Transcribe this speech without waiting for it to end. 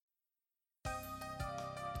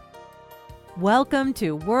Welcome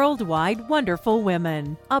to Worldwide Wonderful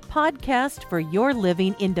Women, a podcast for your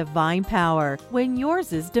living in divine power when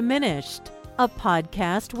yours is diminished. A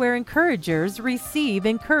podcast where encouragers receive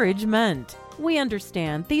encouragement. We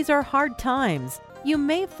understand these are hard times. You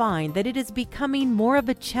may find that it is becoming more of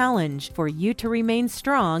a challenge for you to remain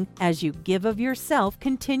strong as you give of yourself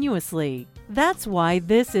continuously. That's why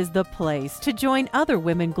this is the place to join other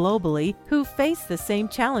women globally who face the same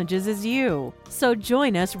challenges as you. So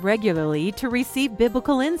join us regularly to receive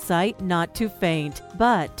biblical insight, not to faint,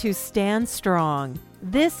 but to stand strong.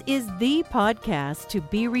 This is the podcast to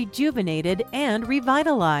be rejuvenated and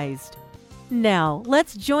revitalized. Now,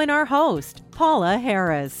 let's join our host, Paula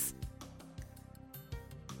Harris.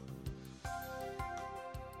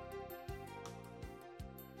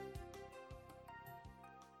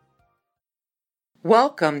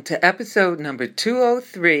 Welcome to episode number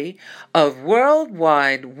 203 of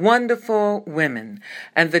Worldwide Wonderful Women.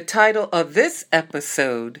 And the title of this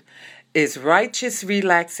episode is Righteous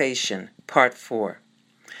Relaxation, Part 4.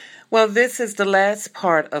 Well, this is the last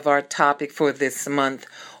part of our topic for this month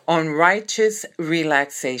on righteous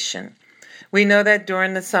relaxation. We know that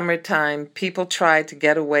during the summertime, people try to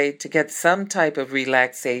get away to get some type of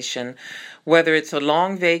relaxation, whether it's a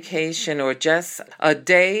long vacation or just a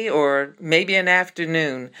day or maybe an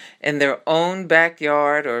afternoon in their own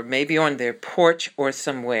backyard or maybe on their porch or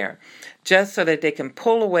somewhere, just so that they can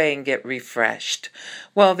pull away and get refreshed.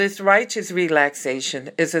 Well, this righteous relaxation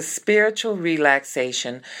is a spiritual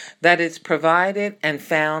relaxation that is provided and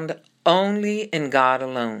found only in God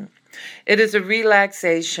alone. It is a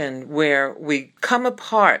relaxation where we come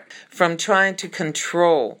apart from trying to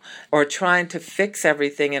control or trying to fix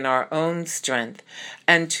everything in our own strength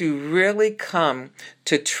and to really come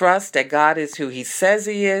to trust that God is who He says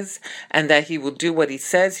He is and that He will do what He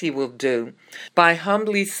says He will do by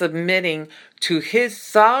humbly submitting to His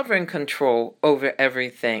sovereign control over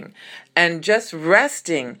everything and just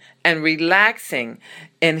resting and relaxing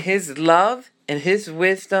in His love, in His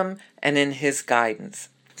wisdom, and in His guidance.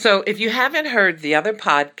 So if you haven't heard the other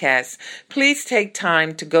podcasts, please take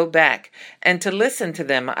time to go back and to listen to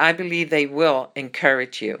them. I believe they will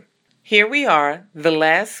encourage you. Here we are, the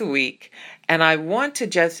last week, and I want to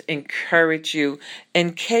just encourage you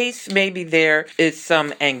in case maybe there is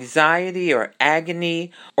some anxiety or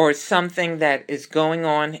agony or something that is going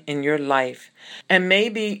on in your life. And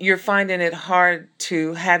maybe you're finding it hard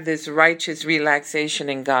to have this righteous relaxation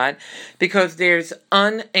in God because there's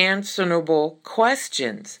unanswerable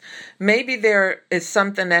questions. Maybe there is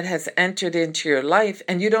something that has entered into your life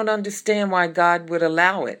and you don't understand why God would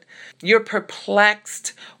allow it. You're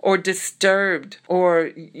perplexed or disturbed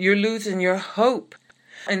or you're losing your hope.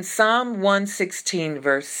 In Psalm 116,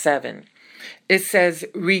 verse 7, it says,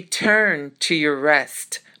 "Return to your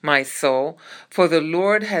rest, my soul, for the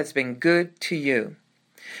Lord has been good to you."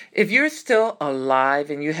 If you're still alive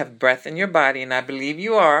and you have breath in your body, and I believe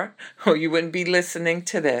you are, or you wouldn't be listening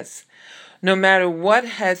to this, no matter what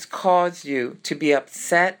has caused you to be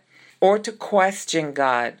upset or to question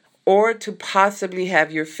God or to possibly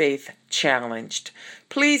have your faith challenged,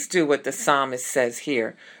 please do what the psalmist says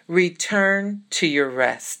here. Return to your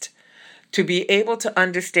rest. To be able to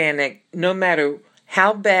understand that no matter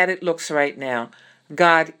how bad it looks right now,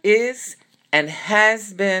 God is and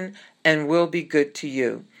has been and will be good to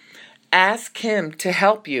you. Ask Him to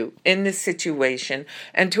help you in this situation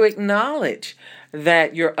and to acknowledge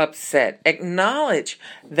that you're upset. Acknowledge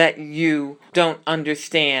that you don't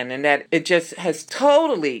understand and that it just has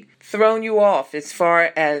totally thrown you off as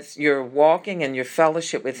far as your walking and your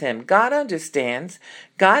fellowship with Him. God understands.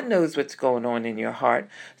 God knows what's going on in your heart.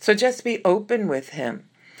 So just be open with Him.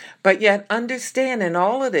 But yet understand in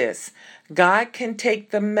all of this, God can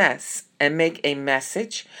take the mess and make a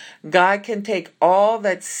message. God can take all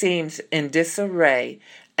that seems in disarray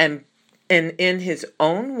and in His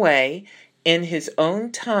own way, in His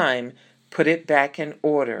own time, put it back in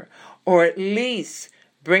order. Or at least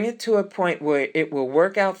bring it to a point where it will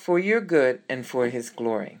work out for your good and for His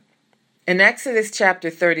glory. In Exodus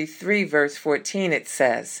chapter 33, verse 14, it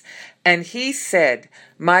says, "And He said,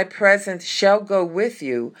 My presence shall go with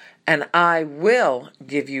you, and I will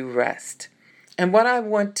give you rest." And what I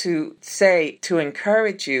want to say to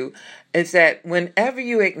encourage you is that whenever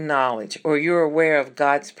you acknowledge or you're aware of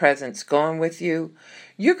God's presence going with you,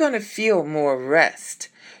 you're going to feel more rest.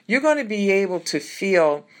 You're going to be able to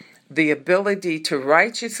feel the ability to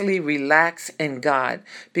righteously relax in God,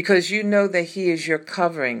 because you know that He is your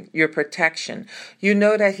covering, your protection. You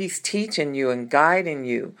know that He's teaching you and guiding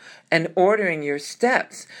you and ordering your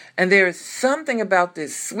steps. And there is something about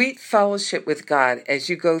this sweet fellowship with God as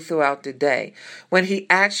you go throughout the day, when He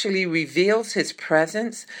actually reveals His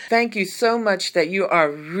presence. Thank you so much that you are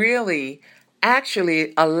really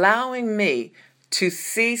actually allowing me to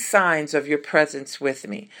see signs of your presence with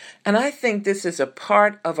me. And I think this is a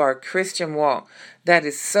part of our Christian walk that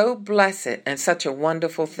is so blessed and such a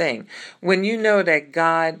wonderful thing. When you know that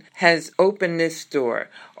God has opened this door,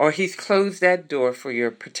 or He's closed that door for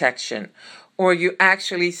your protection, or you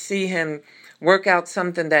actually see Him work out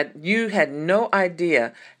something that you had no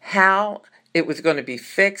idea how it was going to be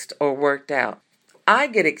fixed or worked out. I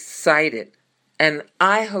get excited. And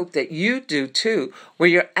I hope that you do too, where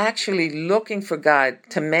you're actually looking for God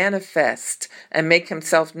to manifest and make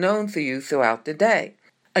Himself known to you throughout the day.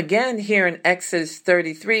 Again, here in Exodus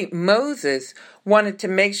 33, Moses wanted to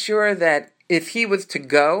make sure that if he was to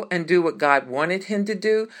go and do what God wanted him to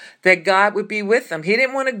do, that God would be with him. He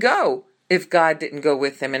didn't want to go if God didn't go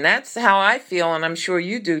with him. And that's how I feel, and I'm sure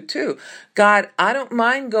you do too. God, I don't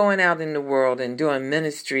mind going out in the world and doing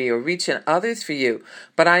ministry or reaching others for you,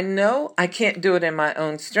 but I know I can't do it in my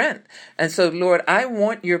own strength. And so, Lord, I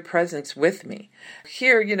want your presence with me.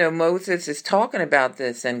 Here, Moses is talking about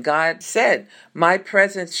this, and God said, my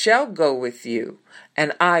presence shall go with you,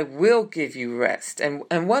 and I will give you rest.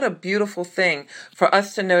 And what a beautiful thing for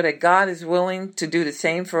us to know that God is willing to do the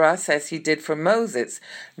same for us as He did for Moses,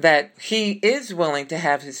 that He is willing to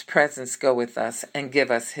have His presence go with us and give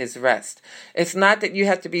us His rest. It's not that you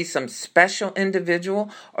have to be some special individual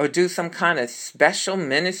or do some kind of special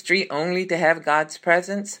ministry only to have God's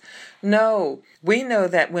presence. No, we know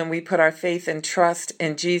that when we put our faith and trust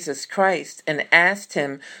in Jesus Christ and asked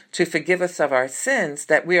Him to forgive us of our sins,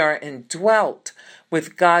 that we are indwelt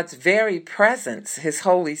with God's very presence, His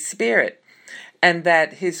Holy Spirit, and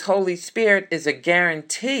that His Holy Spirit is a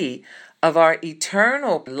guarantee of our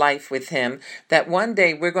eternal life with Him, that one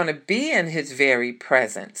day we're going to be in His very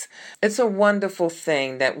presence. It's a wonderful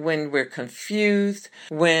thing that when we're confused,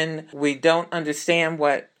 when we don't understand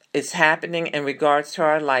what is happening in regards to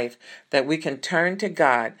our life, that we can turn to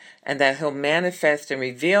God and that He'll manifest and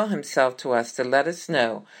reveal Himself to us to let us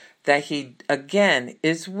know that He, again,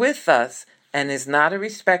 is with us and is not a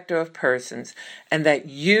respecter of persons, and that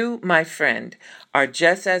you, my friend, are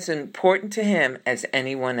just as important to Him as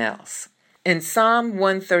anyone else. In Psalm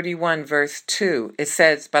 131, verse 2, it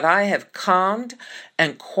says, but I have calmed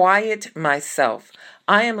and quieted myself.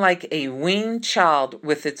 I am like a weaned child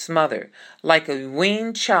with its mother. Like a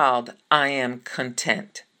weaned child, I am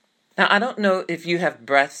content. Now, I don't know if you have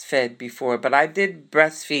breastfed before, but I did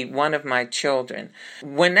breastfeed one of my children.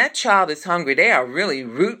 When that child is hungry, they are really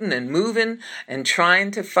rooting and moving and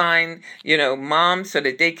trying to find, mom so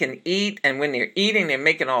that they can eat. And when they're eating, they're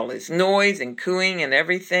making all this noise and cooing and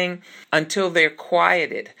everything until they're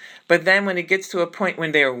quieted. But then when it gets to a point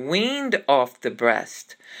when they're weaned off the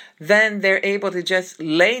breast, then they're able to just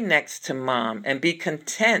lay next to mom and be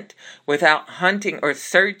content without hunting or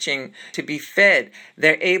searching to be fed.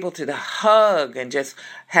 They're able to hug and just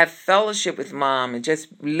have fellowship with mom and just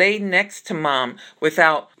lay next to mom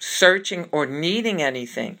without searching or needing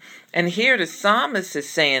anything. And here the psalmist is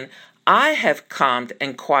saying, I have calmed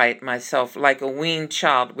and quieted myself like a weaned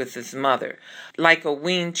child with his mother. Like a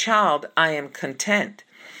weaned child, I am content.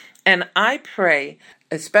 And I pray,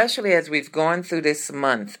 especially as we've gone through this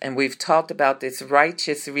month and we've talked about this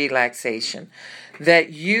righteous relaxation,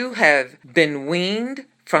 that you have been weaned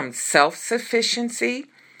from self-sufficiency,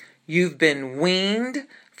 you've been weaned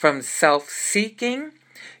from self-seeking,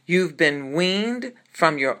 you've been weaned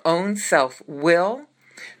from your own self-will,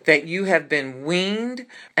 that you have been weaned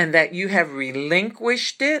and that you have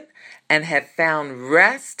relinquished it and have found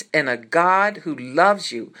rest in a God who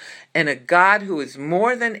loves you, and a God who is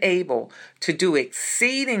more than able to do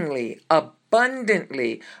exceedingly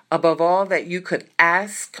abundantly above all that you could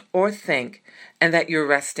ask or think, and that you're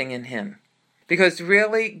resting in Him. Because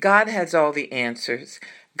really, God has all the answers.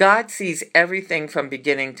 God sees everything from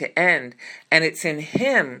beginning to end, and it's in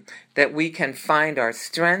Him that we can find our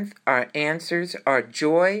strength, our answers, our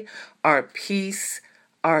joy, our peace,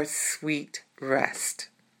 our sweet rest.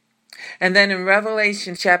 And then in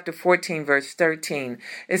Revelation chapter 14, verse 13,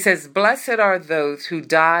 it says, blessed are those who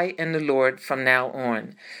die in the Lord from now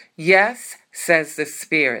on. Yes, says the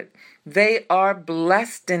Spirit, they are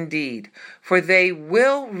blessed indeed, for they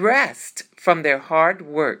will rest from their hard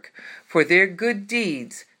work, for their good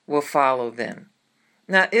deeds will follow them.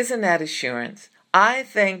 Now, isn't that assurance? I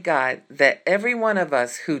thank God that every one of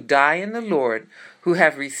us who die in the Lord, who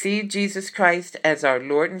have received Jesus Christ as our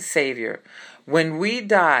Lord and Savior, when we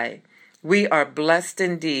die, we are blessed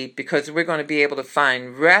indeed because we're going to be able to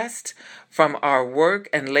find rest from our work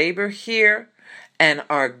and labor here, and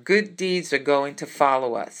our good deeds are going to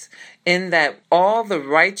follow us, in that all the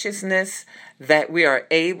righteousness that we are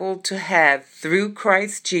able to have through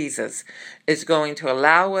Christ Jesus is going to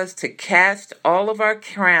allow us to cast all of our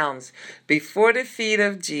crowns before the feet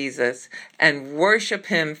of Jesus and worship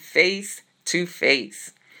Him face to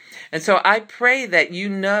face. And so I pray that you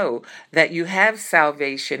know that you have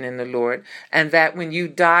salvation in the Lord, and that when you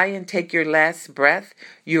die and take your last breath,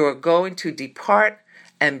 you are going to depart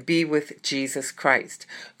and be with Jesus Christ.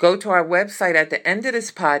 Go to our website at the end of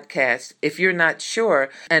this podcast if you're not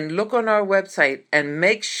sure, and look on our website and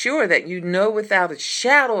make sure that you know without a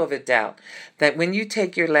shadow of a doubt that when you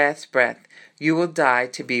take your last breath, you will die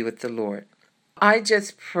to be with the Lord. I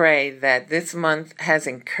just pray that this month has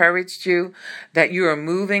encouraged you, that you are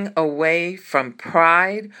moving away from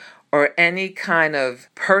pride or any kind of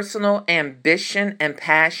personal ambition and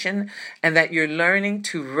passion, and that you're learning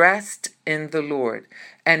to rest in the Lord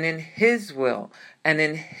and in His will and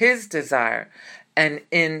in His desire and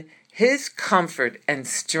in His comfort and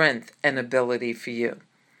strength and ability for you.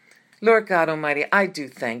 Lord God Almighty, I do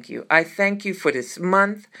thank you. I thank you for this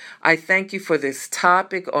month. I thank you for this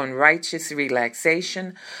topic on righteous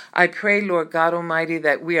relaxation. I pray, Lord God Almighty,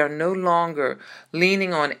 that we are no longer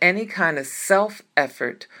leaning on any kind of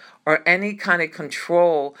self-effort or any kind of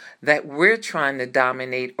control that we're trying to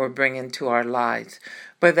dominate or bring into our lives,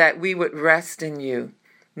 but that we would rest in you,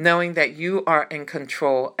 knowing that you are in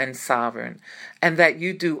control and sovereign, and that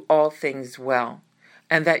you do all things well,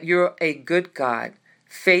 and that you're a good God,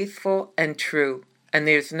 faithful and true, and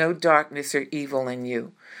there's no darkness or evil in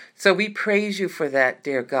you. So we praise you for that,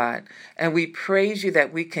 dear God, and we praise you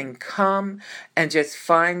that we can come and just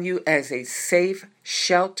find you as a safe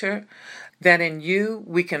shelter, that in you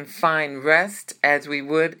we can find rest as we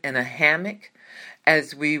would in a hammock,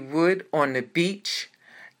 as we would on the beach,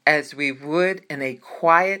 as we would in a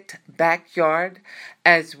quiet backyard,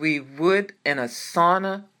 as we would in a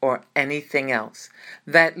sauna or anything else.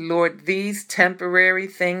 That, Lord, these temporary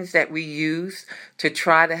things that we use to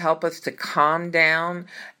try to help us to calm down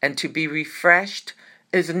and to be refreshed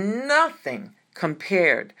is nothing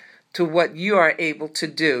compared to what you are able to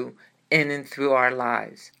do in and through our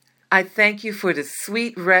lives. I thank you for the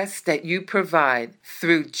sweet rest that you provide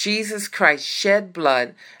through Jesus Christ's shed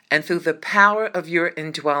blood and through the power of your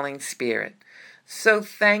indwelling Spirit. So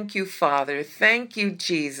thank you, Father. Thank you,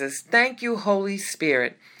 Jesus. Thank you, Holy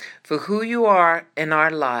Spirit, for who you are in our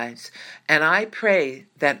lives. And I pray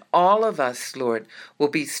that all of us, Lord, will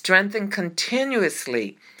be strengthened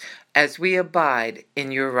continuously as we abide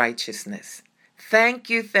in your righteousness. Thank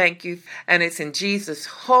you, and it's in Jesus'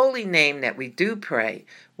 holy name that we do pray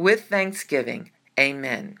with thanksgiving.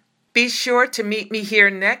 Amen. Be sure to meet me here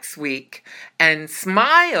next week and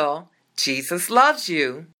smile. Jesus loves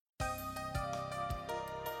you.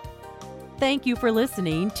 Thank you for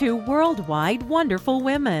listening to Worldwide Wonderful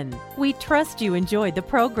Women. We trust you enjoyed the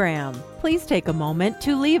program. Please take a moment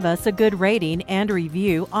to leave us a good rating and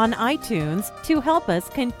review on iTunes to help us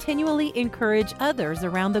continually encourage others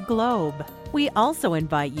around the globe. We also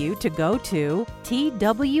invite you to go to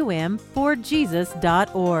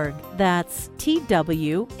twmforjesus.org. That's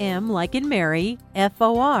TWM like in Mary,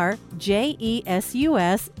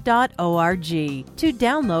 FORJESUS.org to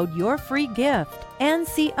download your free gift and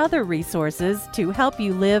see other resources to help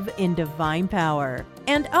you live in divine power.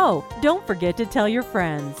 And don't forget to tell your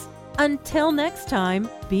friends. Until next time,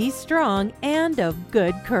 be strong and of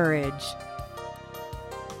good courage.